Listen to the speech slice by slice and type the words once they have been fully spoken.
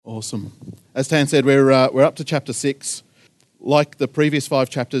Awesome. As Tan said, we're up to chapter 6. Like the previous 5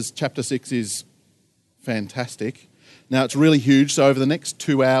 chapters, chapter 6 is fantastic. Now, it's really huge, so over the next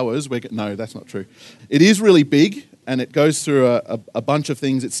 2 hours, no, that's not true. It is really big, and it goes through a bunch of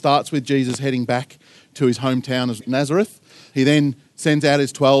things. It starts with Jesus heading back to his hometown of Nazareth. He then sends out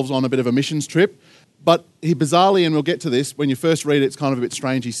his 12s on a bit of a missions trip. But he bizarrely, and we'll get to this, when you first read it, it's kind of a bit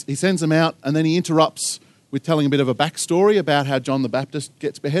strange. He sends them out, and then he interrupts with telling a bit of a backstory about how John the Baptist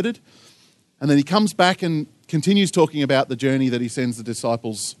gets beheaded. And then he comes back and continues talking about the journey that he sends the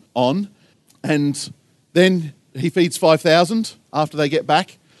disciples on. And then he feeds 5,000 after they get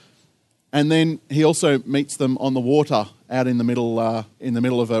back. And then he also meets them on the water out in the middle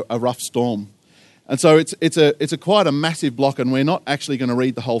of a rough storm. And so it's quite a massive block, and we're not actually going to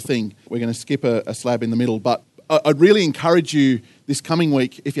read the whole thing. We're going to skip a slab in the middle. But I'd really encourage you this coming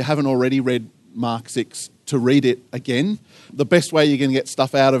week, if you haven't already read Mark 6, to read it again. The best way you're going to get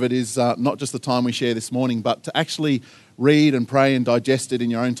stuff out of it is not just the time we share this morning, but to actually read and pray and digest it in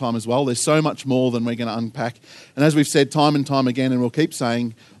your own time as well. There's so much more than we're going to unpack. And as we've said time and time again, and we'll keep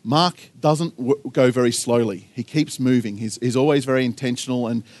saying, Mark doesn't go very slowly. He keeps moving. He's always very intentional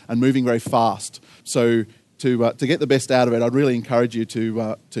and moving very fast. So to get the best out of it, I'd really encourage you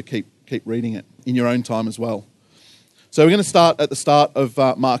to keep reading it in your own time as well. So we're going to start at the start of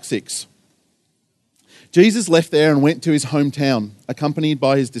Mark 6. Jesus left there and went to his hometown, accompanied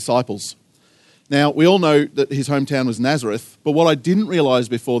by his disciples. Now, we all know that his hometown was Nazareth, but what I didn't realise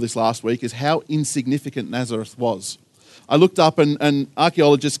before this last week is how insignificant Nazareth was. I looked up and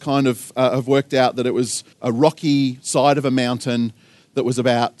archaeologists kind of have worked out that it was a rocky side of a mountain that was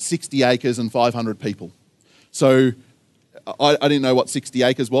about 60 acres and 500 people. So I didn't know what 60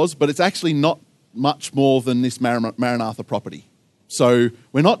 acres was, but it's actually not much more than this Maranatha property. So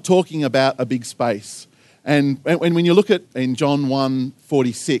we're not talking about a big space. And when you look at in John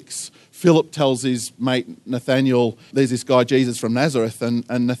 1:46, Philip tells his mate Nathanael, there's this guy Jesus from Nazareth, and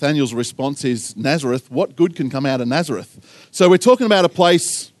Nathanael's response is, Nazareth? What good can come out of Nazareth? So we're talking about a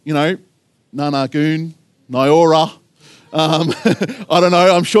place, Nanagoon, Nyora. I don't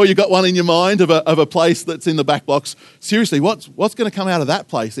know, I'm sure you've got one in your mind of a place that's in the back blocks. Seriously, what's going to come out of that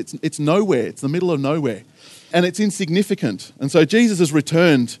place? It's nowhere. It's the middle of nowhere. And it's insignificant. And so Jesus has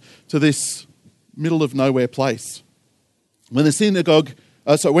returned to this middle of nowhere place. When the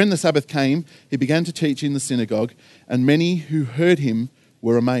Sabbath came, he began to teach in the synagogue, and many who heard him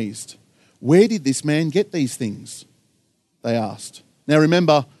were amazed. Where did this man get these things? They asked. Now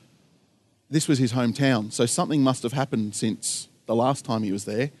remember, this was his hometown, so something must have happened since the last time he was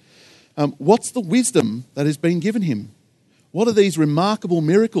there. What's the wisdom that has been given him? What are these remarkable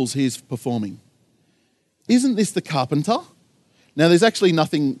miracles he is performing? Isn't this the carpenter? Now there's actually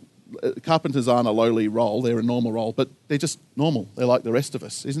nothing. Carpenters aren't a lowly role, they're a normal role, but they're just normal. They're like the rest of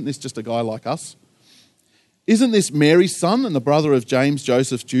us. Isn't this just a guy like us? Isn't this Mary's son and the brother of James,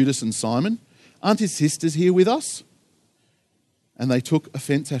 Joseph, Judas and Simon? Aren't his sisters here with us? And they took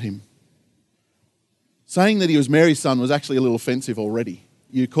offence at him. Saying that he was Mary's son was actually a little offensive already.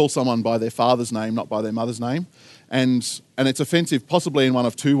 You call someone by their father's name, not by their mother's name. And it's offensive possibly in one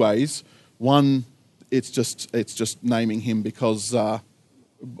of two ways. One, it's just naming him because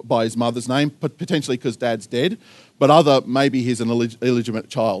by his mother's name, potentially because dad's dead, but other, maybe he's an illegitimate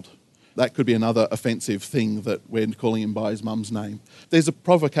child. That could be another offensive thing that we're calling him by his mum's name. There's a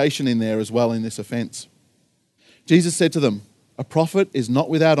provocation in there as well in this offence. Jesus said to them, a prophet is not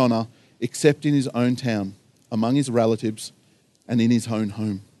without honour except in his own town, among his relatives and in his own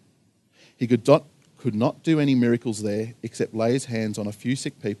home. He could not do any miracles there except lay his hands on a few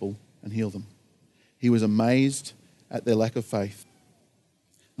sick people and heal them. He was amazed at their lack of faith.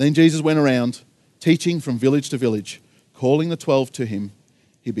 Then Jesus went around, teaching from village to village, calling the 12 to him.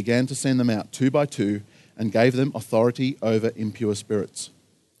 He began to send them out 2 by 2 and gave them authority over impure spirits.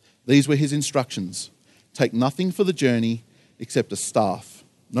 These were his instructions. Take nothing for the journey except a staff,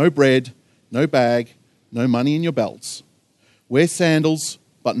 no bread, no bag, no money in your belts. Wear sandals,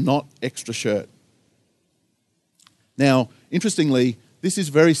 but not extra shirt. Now, interestingly, this is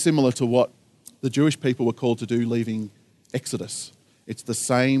very similar to what the Jewish people were called to do leaving Exodus. It's the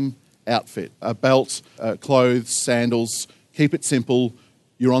same outfit, a belt, clothes, sandals, keep it simple,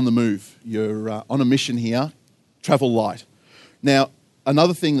 you're on the move. You're on a mission here, travel light. Now,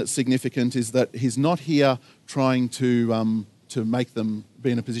 another thing that's significant is that he's not here trying to make them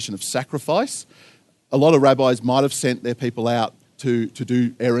be in a position of sacrifice. A lot of rabbis might have sent their people out to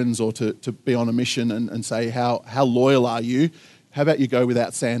do errands or to be on a mission and say, how loyal are you? How about you go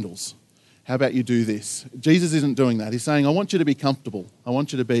without sandals? How about you do this? Jesus isn't doing that. He's saying, I want you to be comfortable. I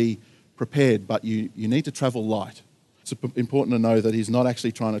want you to be prepared, but you need to travel light. It's important to know that he's not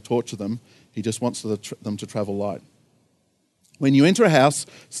actually trying to torture them. He just wants them to travel light. When you enter a house,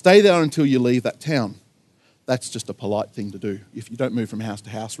 stay there until you leave that town. That's just a polite thing to do. If you don't move from house to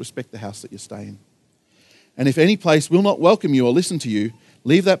house, respect the house that you stay in. And if any place will not welcome you or listen to you,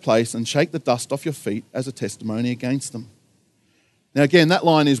 leave that place and shake the dust off your feet as a testimony against them. Now again, that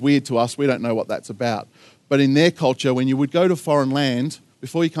line is weird to us. We don't know what that's about. But in their culture, when you would go to foreign land,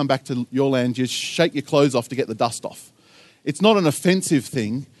 before you come back to your land, you shake your clothes off to get the dust off. It's not an offensive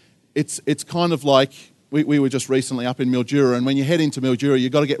thing. It's kind of like, we were just recently up in Mildura, and when you head into Mildura,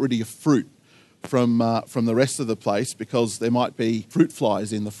 you've got to get rid of your fruit from the rest of the place because there might be fruit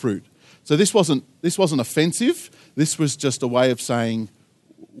flies in the fruit. So this wasn't offensive. This was just a way of saying,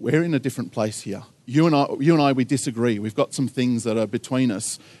 we're in a different place here. You and I, we disagree. We've got some things that are between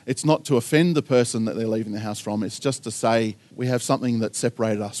us. It's not to offend the person that they're leaving the house from. It's just to say we have something that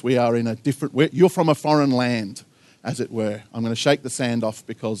separated us. We are in a different... You're from a foreign land, as it were. I'm going to shake the sand off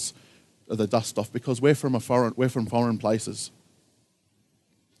because the dust off because we're from foreign places.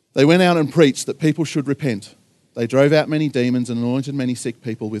 They went out and preached that people should repent. They drove out many demons and anointed many sick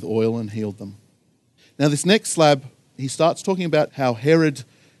people with oil and healed them. Now this next slab, he starts talking about how Herod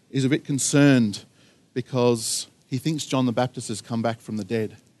is a bit concerned because he thinks John the Baptist has come back from the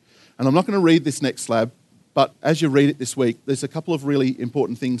dead. And I'm not going to read this next slab, but as you read it this week, there's a couple of really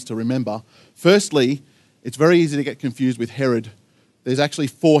important things to remember. Firstly, it's very easy to get confused with Herod. There's actually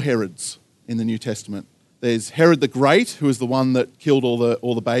 4 Herods in the New Testament. There's Herod the Great, who is the one that killed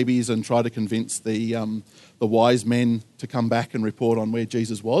all the babies and tried to convince the wise men to come back and report on where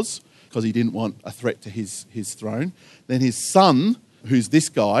Jesus was because he didn't want a threat to his throne. Then his son, who's this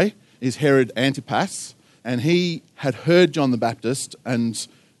guy, is Herod Antipas, and he had heard John the Baptist and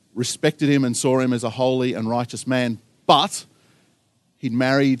respected him and saw him as a holy and righteous man, but he'd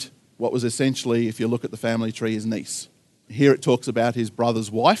married what was essentially, if you look at the family tree, his niece. Here it talks about his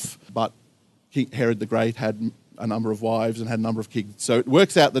brother's wife, but Herod the Great had a number of wives and had a number of kids. So it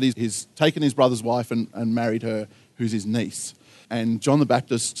works out that he's taken his brother's wife and married her, who's his niece. And John the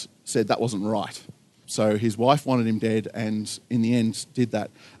Baptist said that wasn't right. So his wife wanted him dead and in the end did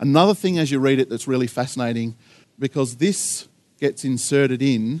that. Another thing as you read it that's really fascinating, because this gets inserted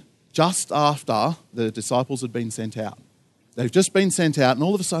in just after the disciples had been sent out. They've just been sent out and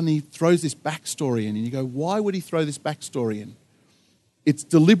all of a sudden he throws this backstory in and you go, why would he throw this backstory in? It's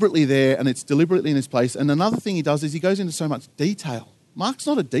deliberately there and it's deliberately in this place. And another thing he does is he goes into so much detail. Mark's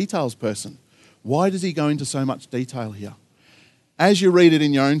not a details person. Why does he go into so much detail here? As you read it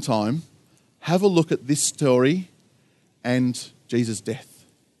in your own time, have a look at this story and Jesus' death.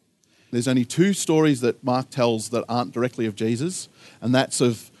 There's only 2 stories that Mark tells that aren't directly of Jesus, and that's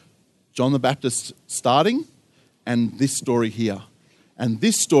of John the Baptist starting and this story here. And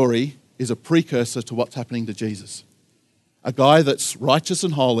this story is a precursor to what's happening to Jesus. A guy that's righteous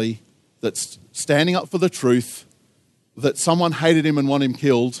and holy, that's standing up for the truth, that someone hated him and wanted him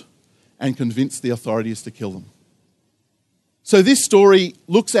killed, and convinced the authorities to kill them. So this story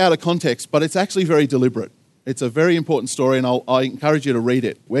looks out of context, but it's actually very deliberate. It's a very important story, and I encourage you to read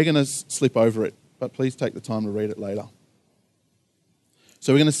it. We're going to slip over it, but please take the time to read it later.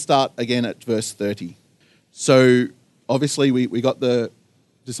 So we're going to start again at verse 30. So obviously we got the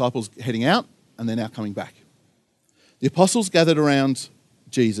disciples heading out, and they're now coming back. The apostles gathered around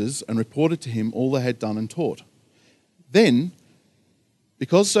Jesus and reported to him all they had done and taught. Then,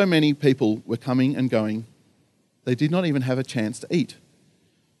 because so many people were coming and going, they did not even have a chance to eat.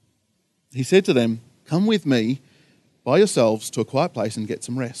 He said to them, "Come with me by yourselves to a quiet place and get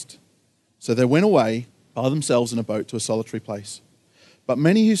some rest." So they went away by themselves in a boat to a solitary place. But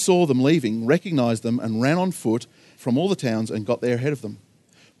many who saw them leaving recognized them and ran on foot from all the towns and got there ahead of them.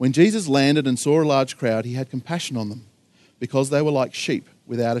 When Jesus landed and saw a large crowd, he had compassion on them, because they were like sheep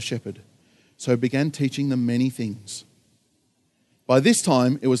without a shepherd. So he began teaching them many things. By this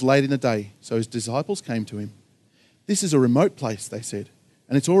time it was late in the day, so his disciples came to him. "This is a remote place," they said,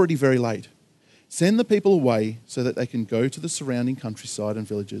 "and it's already very late. Send the people away so that they can go to the surrounding countryside and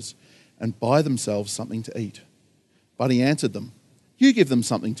villages and buy themselves something to eat." But he answered them, "You give them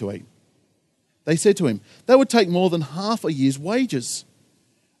something to eat." They said to him, "That would take more than half a year's wages.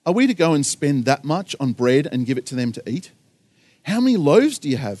 Are we to go and spend that much on bread and give it to them to eat?" "How many loaves do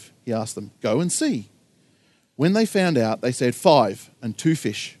you have?" he asked them. "Go and see." When they found out, they said, 5 and 2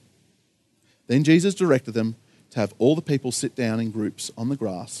 fish. Then Jesus directed them to have all the people sit down in groups on the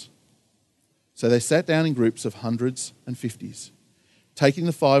grass. So they sat down in groups of hundreds and 50s. Taking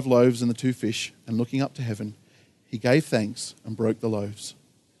the 5 loaves and the 2 fish and looking up to heaven, he gave thanks and broke the loaves.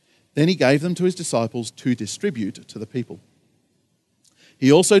 Then he gave them to his disciples to distribute to the people.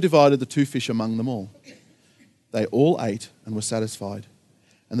 He also divided the 2 fish among them all. They all ate and were satisfied,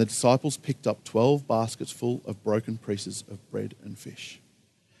 and the disciples picked up 12 baskets full of broken pieces of bread and fish.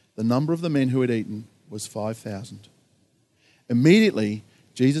 The number of the men who had eaten was 5,000. Immediately,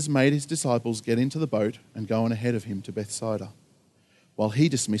 Jesus made his disciples get into the boat and go on ahead of him to Bethsaida, while he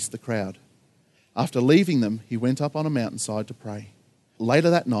dismissed the crowd. After leaving them, he went up on a mountainside to pray. Later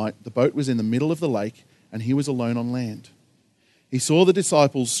that night, the boat was in the middle of the lake, and he was alone on land. He saw the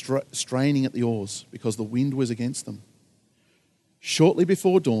disciples straining at the oars because the wind was against them. Shortly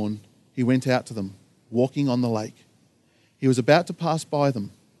before dawn, he went out to them, walking on the lake. He was about to pass by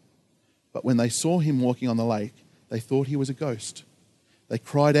them, but when they saw him walking on the lake, they thought he was a ghost. They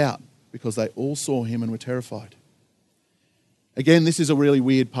cried out because they all saw him and were terrified. Again, this is a really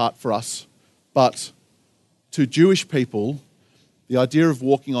weird part for us, but to Jewish people, the idea of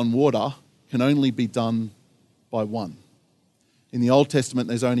walking on water can only be done by one. In the Old Testament,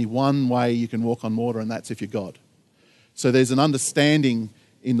 there's only one way you can walk on water, and that's if you're God. So there's an understanding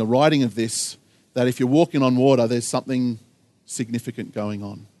in the writing of this that if you're walking on water, there's something significant going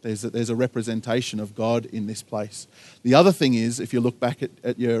on. There's a representation of God in this place. The other thing is, if you look back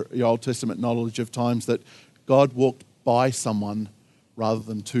at your Old Testament knowledge of times that God walked by someone rather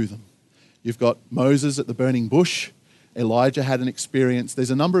than to them. You've got Moses at the burning bush. Elijah had an experience.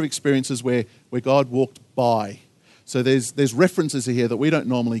 There's a number of experiences where God walked by. So there's references here that we don't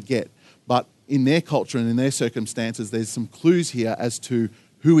normally get. But in their culture and in their circumstances, there's some clues here as to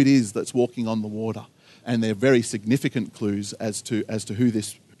who it is that's walking on the water. And they're very significant clues as to who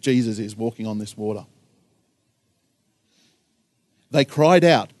this Jesus is walking on this water. They cried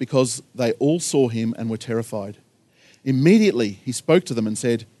out because they all saw him and were terrified. Immediately he spoke to them and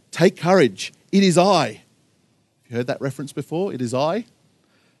said, "Take courage, it is I." Have you heard that reference before? It is I.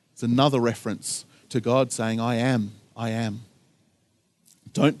 It's another reference to God saying, I am.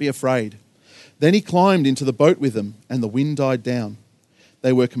 Don't be afraid. Then he climbed into the boat with them, and the wind died down.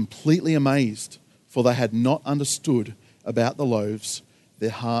 They were completely amazed, for they had not understood about the loaves. Their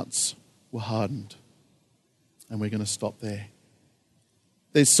hearts were hardened. And we're going to stop there.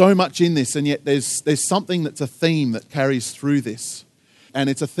 There's so much in this, and yet there's something that's a theme that carries through this. And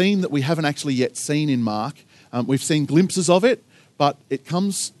it's a theme that we haven't actually yet seen in Mark. We've seen glimpses of it, but it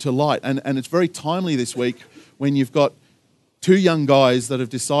comes to light. And it's very timely this week when you've got two young guys that have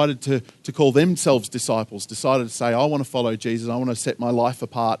decided to call themselves disciples, decided to say, I want to follow Jesus. I want to set my life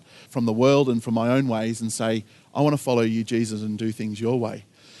apart from the world and from my own ways and say, I want to follow you, Jesus, and do things your way.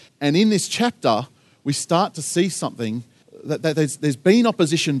 And in this chapter, we start to see something that there's been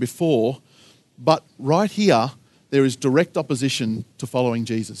opposition before, but right here, there is direct opposition to following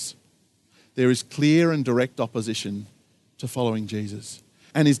Jesus. There is clear and direct opposition to following Jesus.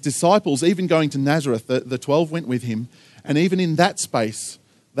 And his disciples, even going to Nazareth, the 12 went with him, and even in that space,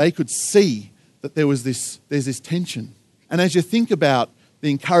 they could see that there's this tension. And as you think about the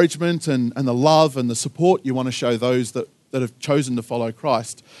encouragement and the love and the support you want to show those that have chosen to follow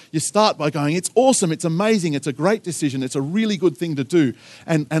Christ, you start by going, it's awesome, it's amazing, it's a great decision, it's a really good thing to do,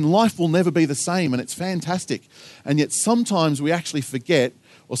 and life will never be the same, and it's fantastic. And yet sometimes we actually forget,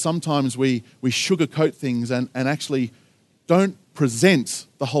 or sometimes we sugarcoat things and actually don't present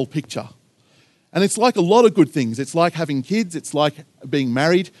the whole picture. And it's like a lot of good things. It's like having kids, it's like being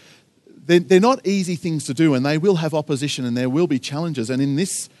married. They're not easy things to do, and they will have opposition and there will be challenges. And in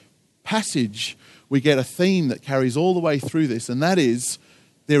this passage, we get a theme that carries all the way through this, and that is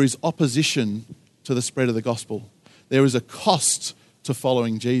there is opposition to the spread of the gospel. There is a cost to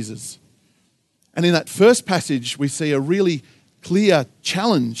following Jesus. And in that first passage, we see a really clear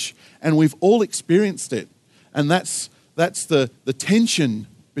challenge, and we've all experienced it. And that's the tension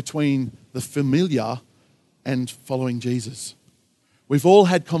between the familiar and following Jesus. We've all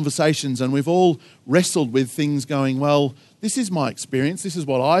had conversations and we've all wrestled with things going, well, this is my experience, this is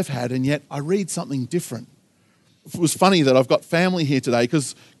what I've had, and yet I read something different. It was funny that I've got family here today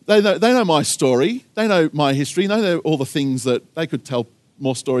because they know my story, they know my history, they know all the things that they could tell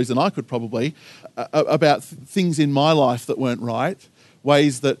more stories than I could probably about things in my life that weren't right,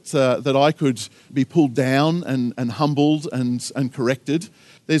 ways that I could be pulled down and humbled and corrected.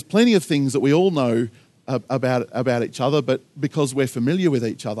 There's plenty of things that we all know about each other, but because we're familiar with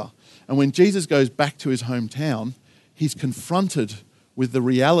each other. And when Jesus goes back to his hometown, he's confronted with the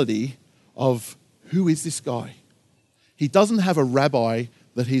reality of who is this guy? He doesn't have a rabbi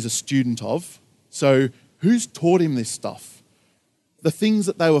that he's a student of. So who's taught him this stuff? The things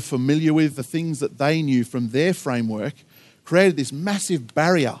that they were familiar with, the things that they knew from their framework, created this massive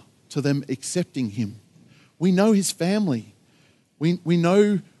barrier to them accepting him. We know his family. We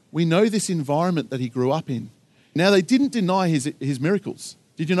know this environment that he grew up in. Now, they didn't deny his miracles.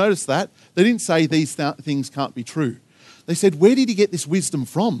 Did you notice that? They didn't say these things can't be true. They said, where did he get this wisdom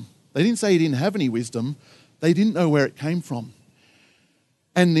from? They didn't say he didn't have any wisdom. They didn't know where it came from.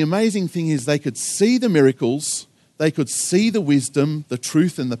 And the amazing thing is they could see the miracles, they could see the wisdom, the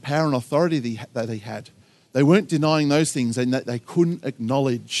truth and the power and authority that he had. They weren't denying those things, and that they couldn't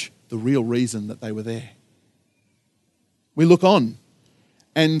acknowledge the real reason that they were there. We look on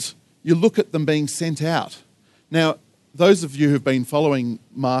and you look at them being sent out. Now, those of you who've been following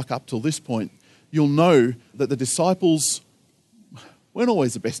Mark up till this point, you'll know that the disciples weren't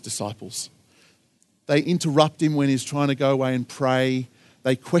always the best disciples. They interrupt him when he's trying to go away and pray.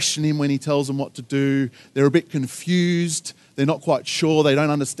 They question him when he tells them what to do. They're a bit confused. They're not quite sure. They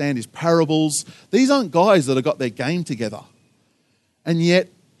don't understand his parables. These aren't guys that have got their game together. And yet,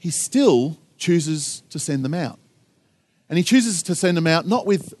 he still chooses to send them out. And he chooses to send them out not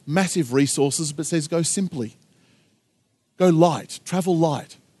with massive resources, but says, go simply. Go light, travel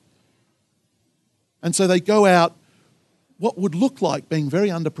light. And so they go out what would look like being very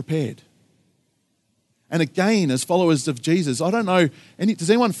underprepared. And again, as followers of Jesus, I don't know, does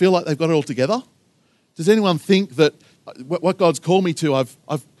anyone feel like they've got it all together? Does anyone think that what God's called me to,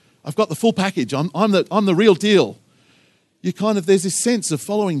 I've got the full package, I'm the real deal? There's this sense of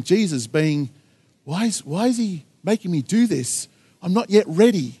following Jesus being, why is he making me do this? I'm not yet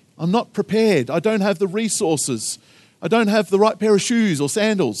ready. I'm not prepared. I don't have the resources. I don't have the right pair of shoes or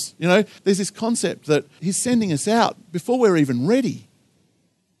sandals. There's this concept that he's sending us out before we're even ready.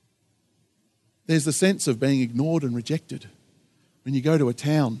 There's the sense of being ignored and rejected. When you go to a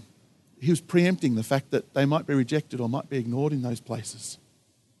town, he was preempting the fact that they might be rejected or might be ignored in those places.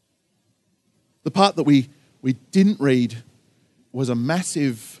 The part that we didn't read was a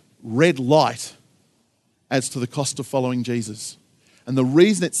massive red light as to the cost of following Jesus. And the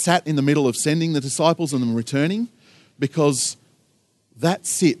reason it sat in the middle of sending the disciples and them returning, because that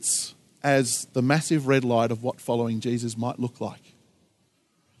sits as the massive red light of what following Jesus might look like.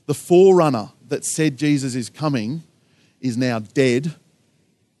 The forerunner that said Jesus is coming is now dead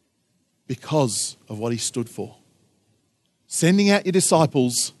because of what he stood for. Sending out your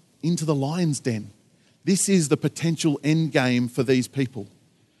disciples into the lion's den. This is the potential end game for these people.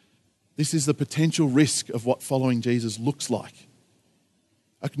 This is the potential risk of what following Jesus looks like.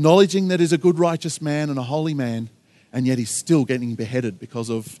 Acknowledging that he's a good, righteous man and a holy man, and yet he's still getting beheaded because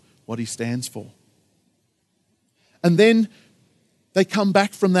of what he stands for. And then they come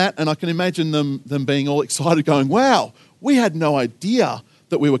back from that, and I can imagine them being all excited, going, wow, we had no idea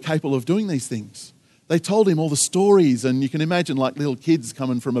that we were capable of doing these things. They told him all the stories, and you can imagine like little kids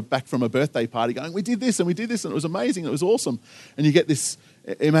coming back from a birthday party going, we did this and it was amazing, it was awesome. And you get this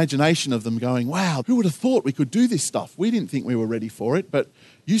imagination of them going, wow, who would have thought we could do this stuff? We didn't think we were ready for it, but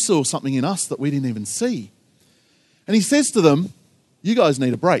you saw something in us that we didn't even see. And he says to them, you guys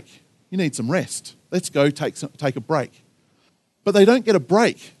need a break. You need some rest. Let's go take a break. But they don't get a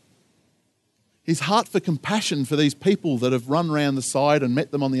break. His heart for compassion for these people that have run around the side and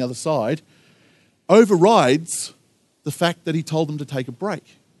met them on the other side overrides the fact that he told them to take a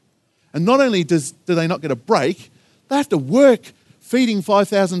break. And not only do they not get a break, they have to work feeding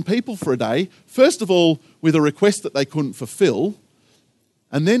 5,000 people for a day, first of all with a request that they couldn't fulfill,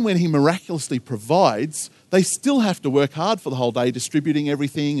 and then when he miraculously provides, they still have to work hard for the whole day distributing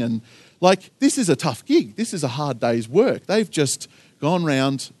everything. And this is a tough gig. This is a hard day's work. They've just gone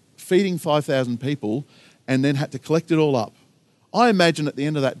round feeding 5,000 people and then had to collect it all up. I imagine at the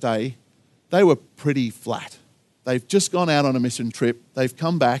end of that day, they were pretty flat. They've just gone out on a mission trip. They've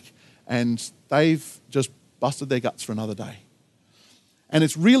come back and they've just busted their guts for another day. And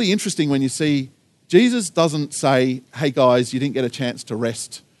it's really interesting when you see Jesus doesn't say, hey guys, you didn't get a chance to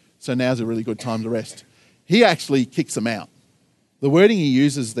rest, so now's a really good time to rest. He actually kicks them out. The wording he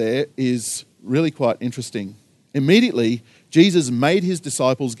uses there is really quite interesting. Immediately, Jesus made his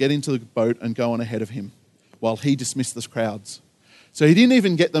disciples get into the boat and go on ahead of him while he dismissed the crowds. So he didn't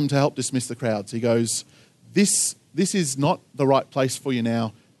even get them to help dismiss the crowds. He goes, this is not the right place for you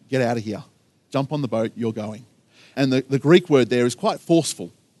now. Get out of here. Jump on the boat, you're going. And the Greek word there is quite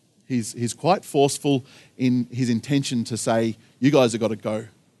forceful. He's quite forceful in his intention to say, you guys have got to go.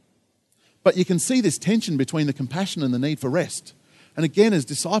 But you can see this tension between the compassion and the need for rest. And again, as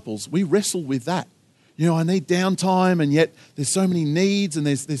disciples, we wrestle with that. I need downtime, and yet there's so many needs, and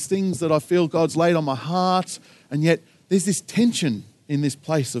there's things that I feel God's laid on my heart, and yet there's this tension in this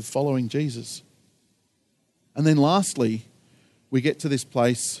place of following Jesus. And then lastly, we get to this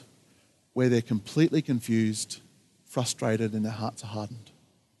place where they're completely confused, frustrated, and their hearts are hardened.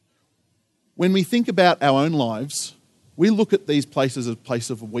 When we think about our own lives, we look at these places as a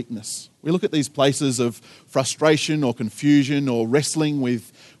place of weakness. We look at these places of frustration or confusion or wrestling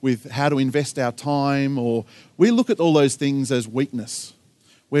with how to invest our time, or we look at all those things as weakness.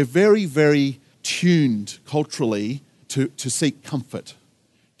 We're very, very tuned culturally to seek comfort,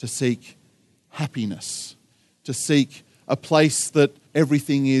 to seek happiness, to seek a place that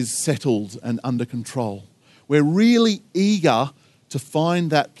everything is settled and under control. We're really eager to find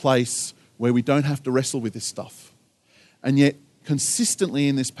that place where we don't have to wrestle with this stuff. And yet, consistently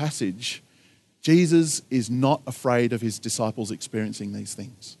in this passage, Jesus is not afraid of his disciples experiencing these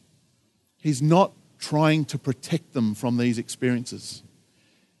things. He's not trying to protect them from these experiences.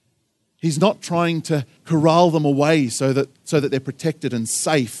 He's not trying to corral them away so that they're protected and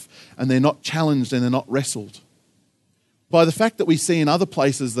safe and they're not challenged and they're not wrestled. By the fact that we see in other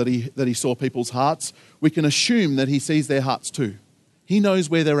places that he saw people's hearts, we can assume that he sees their hearts too. He knows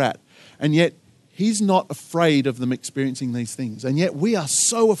where they're at. And yet, he's not afraid of them experiencing these things. And yet we are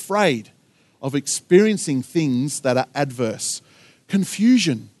so afraid of experiencing things that are adverse.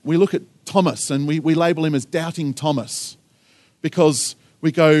 Confusion. We look at Thomas and we label him as doubting Thomas because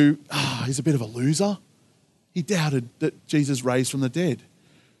we go, he's a bit of a loser. He doubted that Jesus raised from the dead.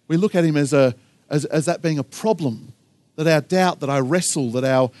 We look at him as that being a problem, that our doubt, that our wrestle, that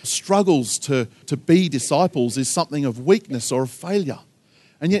our struggles to be disciples is something of weakness or of failure.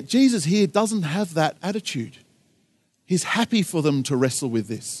 And yet Jesus here doesn't have that attitude. He's happy for them to wrestle with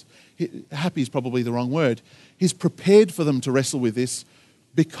this. Happy is probably the wrong word. He's prepared for them to wrestle with this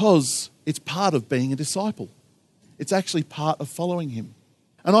because it's part of being a disciple. It's actually part of following him.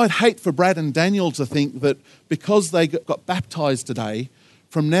 And I'd hate for Brad and Daniel to think that because they got baptized today,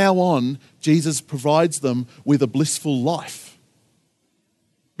 from now on, Jesus provides them with a blissful life.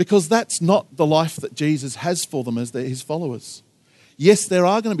 Because that's not the life that Jesus has for them as his followers. Yes, there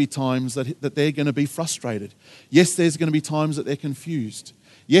are going to be times that they're going to be frustrated. Yes, there's going to be times that they're confused.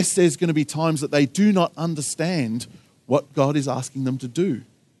 Yes, there's going to be times that they do not understand what God is asking them to do.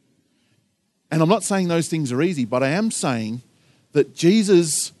 And I'm not saying those things are easy, but I am saying that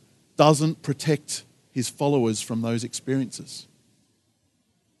Jesus doesn't protect his followers from those experiences.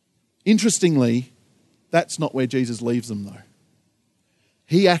 Interestingly, that's not where Jesus leaves them though.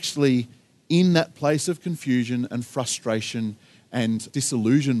 He actually, in that place of confusion and frustration and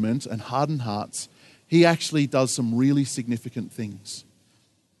disillusionment and hardened hearts, he actually does some really significant things.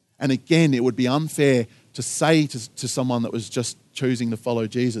 And again, it would be unfair to say to someone that was just choosing to follow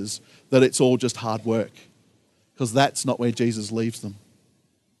Jesus that it's all just hard work, because that's not where Jesus leaves them.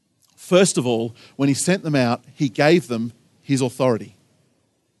 First of all, when he sent them out, he gave them his authority.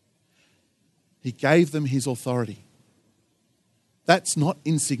 He gave them his authority. That's not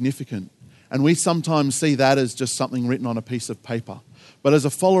insignificant. And we sometimes see that as just something written on a piece of paper. But as a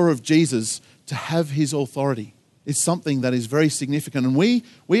follower of Jesus, to have his authority is something that is very significant. And we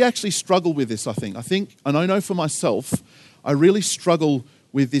actually struggle with this, I think. And I know for myself, I really struggle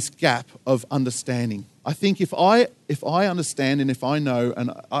with this gap of understanding. I think if I understand and if I know,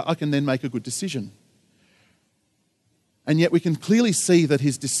 and I can then make a good decision. And yet we can clearly see that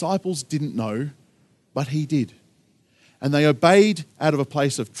his disciples didn't know, but he did. And they obeyed out of a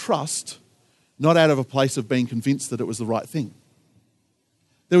place of trust, not out of a place of being convinced that it was the right thing.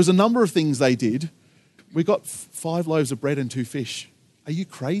 There was a number of things they did. We got 5 loaves of bread and 2 fish. Are you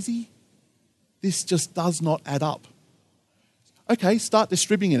crazy? This just does not add up. Okay, start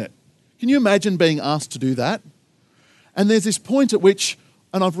distributing it. Can you imagine being asked to do that? And there's this point at which,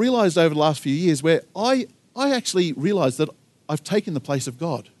 and I've realised over the last few years, where I actually realised that I've taken the place of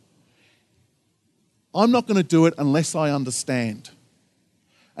God. I'm not going to do it unless I understand.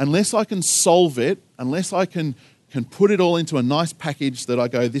 Unless I can solve it, unless I can put it all into a nice package that I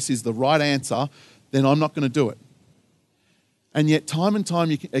go, this is the right answer, then I'm not going to do it. And yet time and time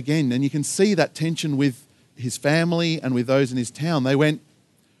again, and you can see that tension with his family and with those in his town, they went,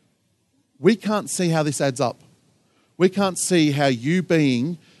 we can't see how this adds up. We can't see how you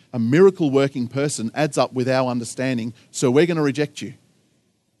being a miracle-working person adds up with our understanding, so we're going to reject you.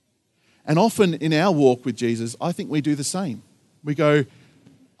 And often in our walk with Jesus, I think we do the same. We go,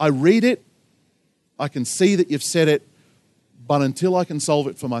 I read it, I can see that you've said it, but until I can solve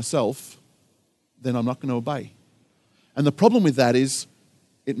it for myself, then I'm not going to obey. And the problem with that is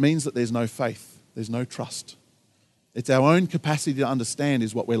it means that there's no faith, there's no trust. It's our own capacity to understand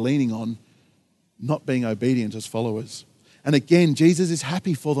is what we're leaning on, not being obedient as followers. And again, Jesus is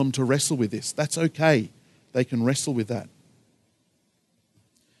happy for them to wrestle with this. That's okay. They can wrestle with that.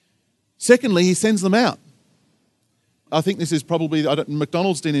 Secondly, he sends them out. I think this is probably,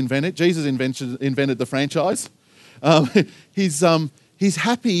 McDonald's didn't invent it. Jesus invented the franchise. He's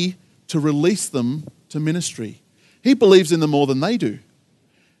happy to release them to ministry. He believes in them more than they do.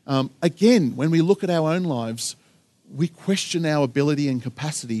 Again, when we look at our own lives, we question our ability and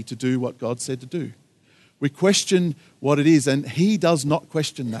capacity to do what God said to do. We question what it is, and he does not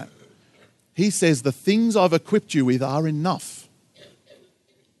question that. He says, the things I've equipped you with are enough.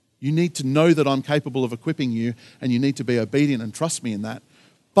 You need to know that I'm capable of equipping you, and you need to be obedient and trust me in that.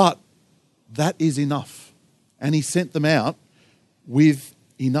 But that is enough. And he sent them out with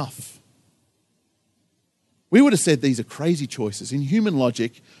enough. We would have said these are crazy choices. In human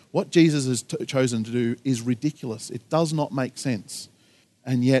logic, what Jesus has chosen to do is ridiculous. It does not make sense.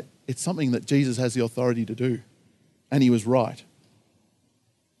 And yet, it's something that Jesus has the authority to do. And he was right.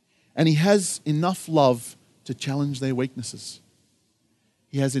 And he has enough love to challenge their weaknesses.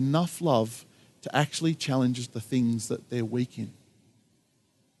 He has enough love to actually challenge the things that they're weak in.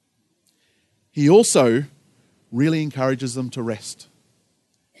 He also really encourages them to rest.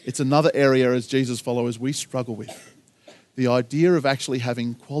 It's another area as Jesus followers we struggle with. The idea of actually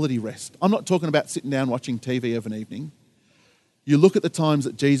having quality rest. I'm not talking about sitting down watching TV of an evening. You look at the times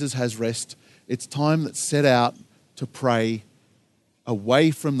that Jesus has rest, it's time that's set out to pray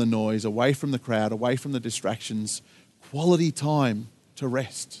away from the noise, away from the crowd, away from the distractions, quality time to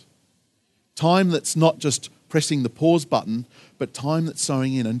rest. Time that's not just pressing the pause button, but time that's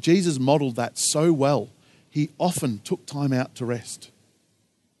sowing in. And Jesus modeled that so well. He often took time out to rest.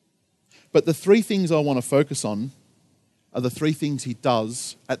 But the three things I want to focus on are the three things he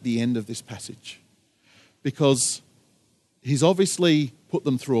does at the end of this passage. Because he's obviously put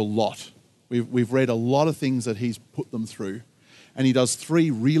them through a lot. We've read a lot of things that he's put them through. And he does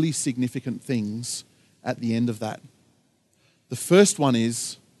three really significant things at the end of that. The first one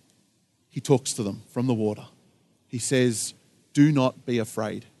is he talks to them from the water. He says, do not be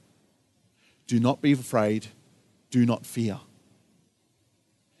afraid. Do not be afraid. Do not fear.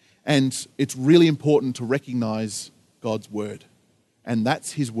 And it's really important to recognize God's word. And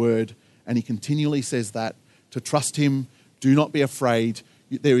that's his word. And he continually says that, to trust him, do not be afraid.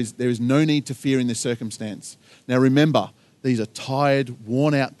 There is no need to fear in this circumstance. Now remember, these are tired,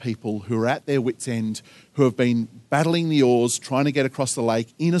 worn out people who are at their wits' end, who have been battling the oars, trying to get across the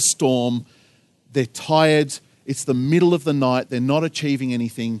lake in a storm. They're tired. It's the middle of the night. They're not achieving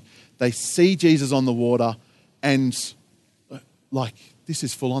anything. They see Jesus on the water and this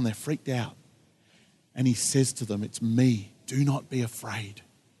is full on. They're freaked out. And he says to them, it's me. Do not be afraid.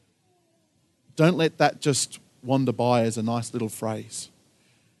 Don't let that just wander by as a nice little phrase.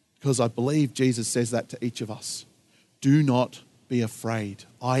 Because I believe Jesus says that to each of us. Do not be afraid.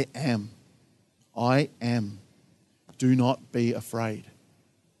 I am. I am. Do not be afraid.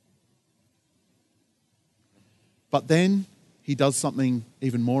 But then he does something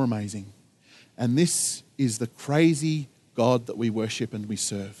even more amazing. And this is the crazy God that we worship and we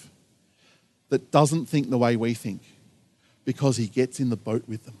serve, that doesn't think the way we think, because he gets in the boat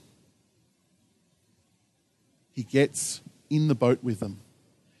with them. He gets in the boat with them.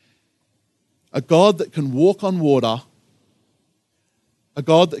 A God that can walk on water, a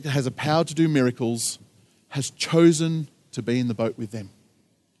God that has a power to do miracles, has chosen to be in the boat with them.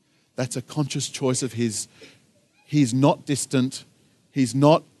 That's a conscious choice of his. He's not distant. He's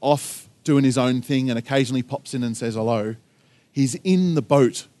not off doing his own thing and occasionally pops in and says hello. He's in the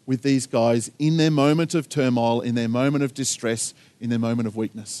boat with these guys in their moment of turmoil, in their moment of distress, in their moment of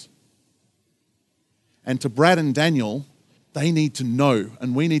weakness. And to Brad and Daniel, they need to know,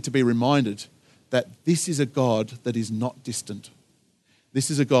 and we need to be reminded, that this is a God that is not distant.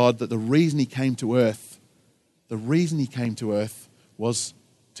 This is a God that the reason he came to earth was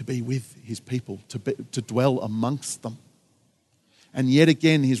to be with his people, to dwell amongst them. And yet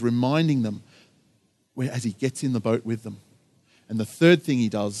again, he's reminding them as he gets in the boat with them. And the third thing he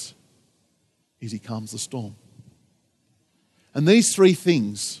does is he calms the storm. And these three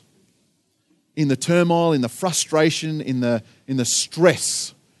things, in the turmoil, in the frustration, in the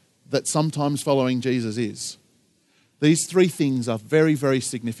stress that sometimes following Jesus is, these three things are very, very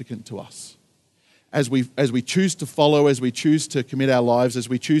significant to us. As we choose to follow, as we choose to commit our lives, as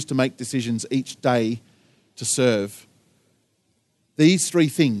we choose to make decisions each day to serve, these three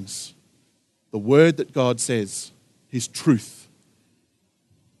things, the word that God says, his truth,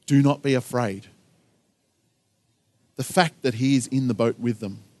 do not be afraid. The fact that he is in the boat with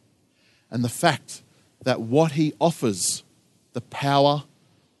them, and the fact that what he offers, the power,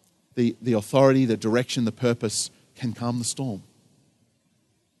 the authority, the direction, the purpose, can calm the storm.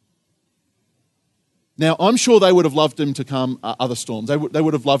 Now, I'm sure they would have loved him to calm other storms. They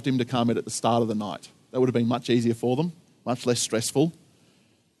would have loved him to calm it at the start of the night. That would have been much easier for them, much less stressful.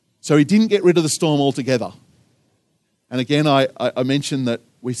 So he didn't get rid of the storm altogether. And again, I mentioned that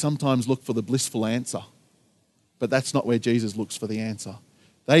we sometimes look for the blissful answer. But that's not where Jesus looks for the answer.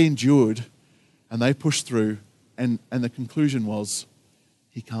 They endured and they pushed through, and the conclusion was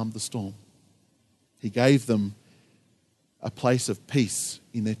he calmed the storm. He gave them a place of peace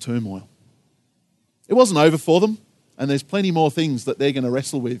in their turmoil. It wasn't over for them, and there's plenty more things that they're going to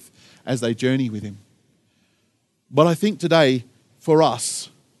wrestle with as they journey with him. But I think today, for us,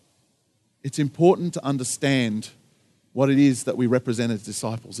 it's important to understand what it is that we represent as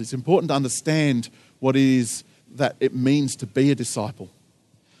disciples. It's important to understand what it is that it means to be a disciple.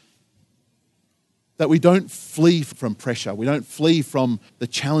 That we don't flee from pressure. We don't flee from the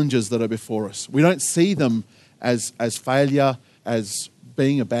challenges that are before us. We don't see them as failure, as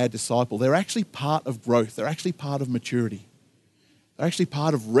being a bad disciple. They're actually part of growth. They're actually part of maturity. They're actually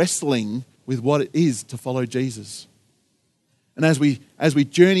part of wrestling with what it is to follow Jesus. And as we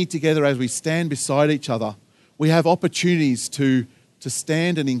journey together, as we stand beside each other, we have opportunities to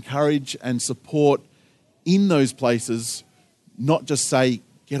stand and encourage and support in those places, not just say,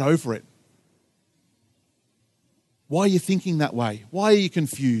 get over it. Why are you thinking that way? Why are you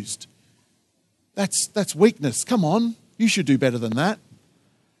confused? That's weakness. Come on, you should do better than that.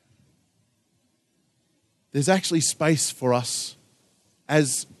 There's actually space for us,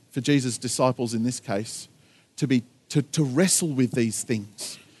 as for Jesus' disciples in this case, to wrestle with these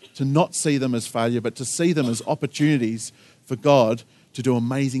things, to not see them as failure, but to see them as opportunities for God to do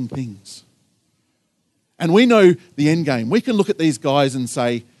amazing things. And we know the end game. We can look at these guys and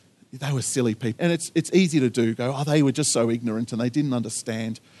say, they were silly people. And it's easy to do, go, oh, they were just so ignorant and they didn't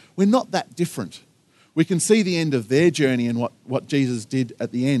understand. We're not that different. We can see the end of their journey and what Jesus did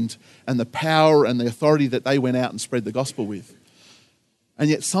at the end and the power and the authority that they went out and spread the gospel with. And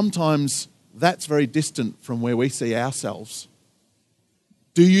yet sometimes that's very distant from where we see ourselves.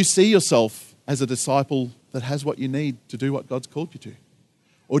 Do you see yourself as a disciple that has what you need to do what God's called you to?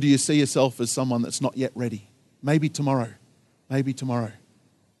 Or do you see yourself as someone that's not yet ready? Maybe tomorrow. Maybe tomorrow.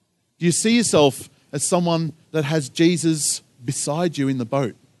 Do you see yourself as someone that has Jesus beside you in the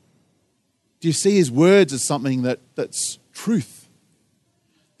boat? Do you see his words as something that's truth?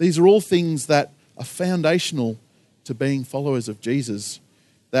 These are all things that are foundational to being followers of Jesus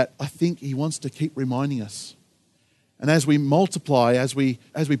that I think he wants to keep reminding us. And as we multiply, as we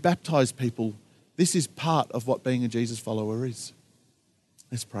baptize people, this is part of what being a Jesus follower is.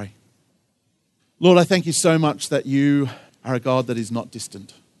 Let's pray. Lord, I thank you so much that you are a God that is not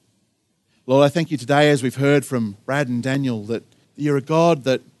distant. Lord, I thank you today, as we've heard from Brad and Daniel, that you're a God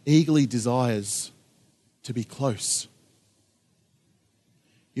that eagerly desires to be close.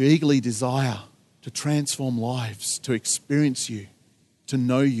 You eagerly desire to transform lives, to experience you, to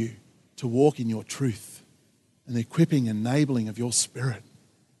know you, to walk in your truth, and the equipping and enabling of your Spirit.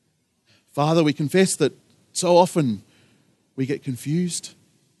 Father, we confess that so often we get confused.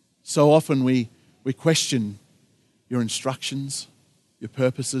 So often we question your instructions, your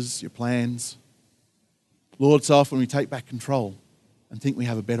purposes, your plans. Lord, so often we take back control and think we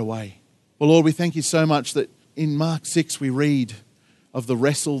have a better way. Well, Lord, we thank you so much that in Mark 6 we read of the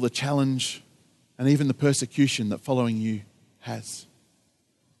wrestle, the challenge, and even the persecution that following you has.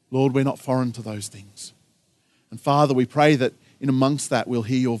 Lord, we're not foreign to those things. And Father, we pray that in amongst that we'll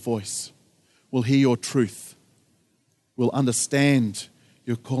hear your voice, we'll hear your truth, we'll understand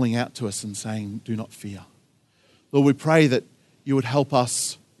you're calling out to us and saying, do not fear. Lord, we pray that you would help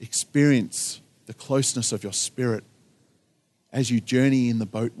us experience the closeness of your Spirit as you journey in the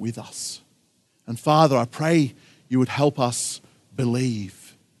boat with us. And Father, I pray you would help us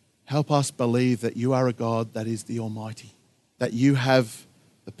believe. Help us believe that you are a God that is the Almighty, that you have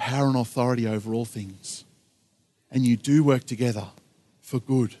the power and authority over all things, and you do work together for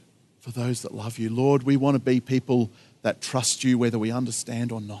good for those that love you. Lord, we want to be people that trust you whether we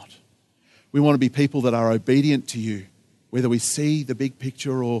understand or not. We want to be people that are obedient to you, whether we see the big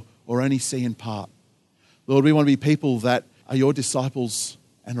picture or only see in part. Lord, we want to be people that are your disciples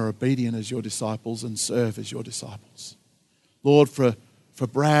and are obedient as your disciples and serve as your disciples. Lord, for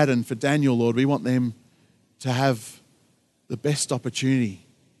Brad and for Daniel, Lord, we want them to have the best opportunity.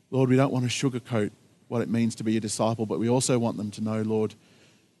 Lord, we don't want to sugarcoat what it means to be a disciple, but we also want them to know, Lord,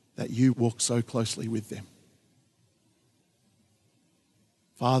 that you walk so closely with them.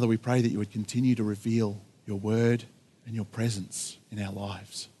 Father, we pray that you would continue to reveal your word and your presence in our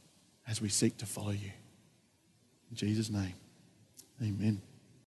lives as we seek to follow you. In Jesus' name, amen.